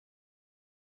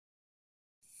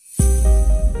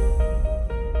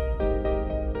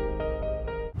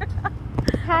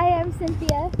I'm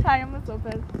Cynthia. Hi, I'm Miss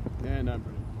Lopez. And I'm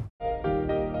Brennan.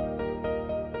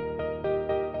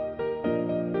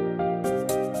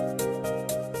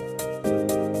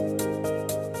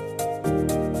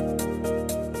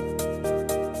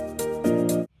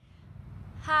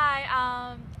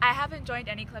 Hi, I haven't joined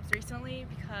any clubs recently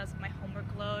because of my homework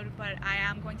load, but I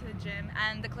am going to the gym,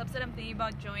 and the clubs that I'm thinking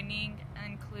about joining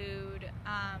include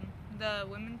the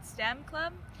Women's STEM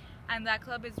Club, and that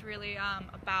club is really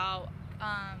about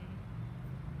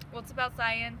it's about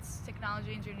science,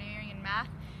 technology, engineering, and math.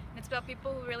 And it's about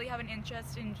people who really have an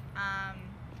interest in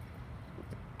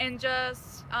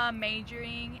just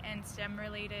majoring in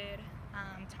STEM-related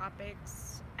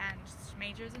topics and just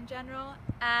majors in general.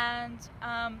 And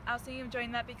I was thinking of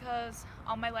joining that because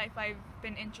all my life I've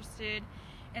been interested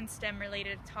in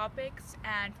STEM-related topics,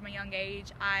 and from a young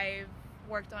age I've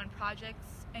worked on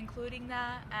projects including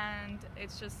that, and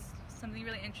it's just something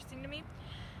really interesting to me.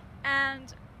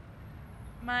 And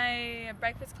my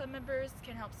Breakfast Club members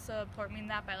can help support me in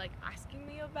that by asking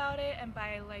me about it and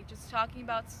by just talking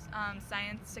about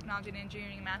science, technology, and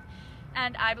engineering and math.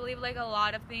 And I believe a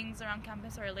lot of things around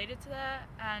campus are related to that,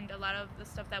 and a lot of the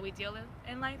stuff that we deal with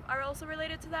in life are also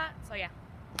related to that. So yeah,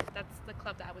 that's the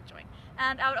club that I would join.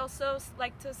 And I would also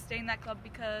like to stay in that club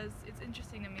because it's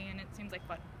interesting to me and it seems like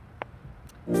fun.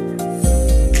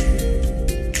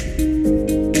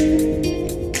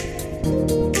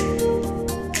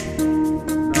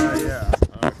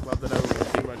 Club that I would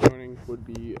think about joining would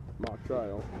be Mock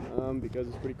Trial, because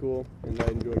it's pretty cool and I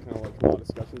enjoy kind of law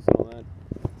discussions and all that.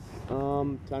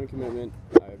 Time commitment,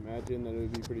 I imagine that it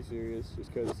would be pretty serious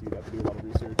just because you'd have to do a lot of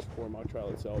research for Mock Trial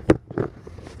itself.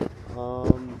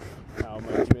 How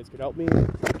my teammates could help me,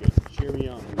 they could cheer me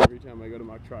on every time I go to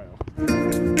Mock Trial.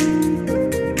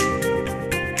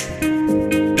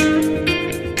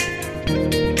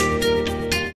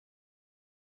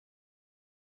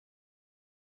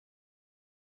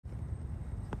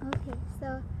 Okay,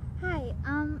 so hi.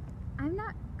 I'm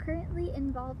not currently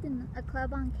involved in a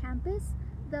club on campus,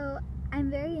 though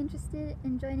I'm very interested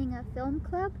in joining a film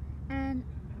club, and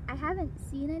I haven't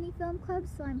seen any film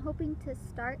clubs, so I'm hoping to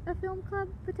start a film club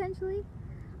potentially.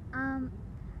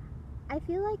 I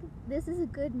feel like this is a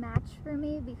good match for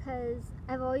me because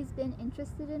I've always been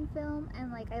interested in film,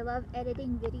 and I love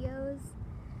editing videos.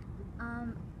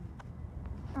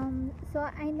 So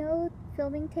I know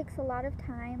filming takes a lot of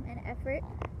time and effort,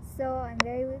 so I'm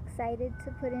very excited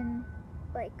to put in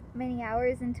many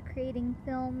hours into creating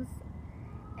films.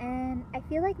 And I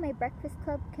feel like my Breakfast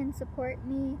Club can support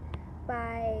me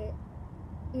by,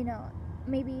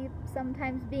 maybe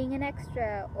sometimes being an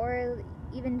extra or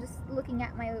even just looking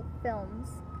at my films.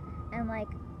 And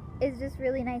it's just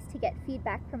really nice to get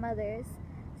feedback from others.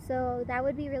 So that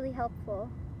would be really helpful.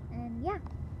 And yeah.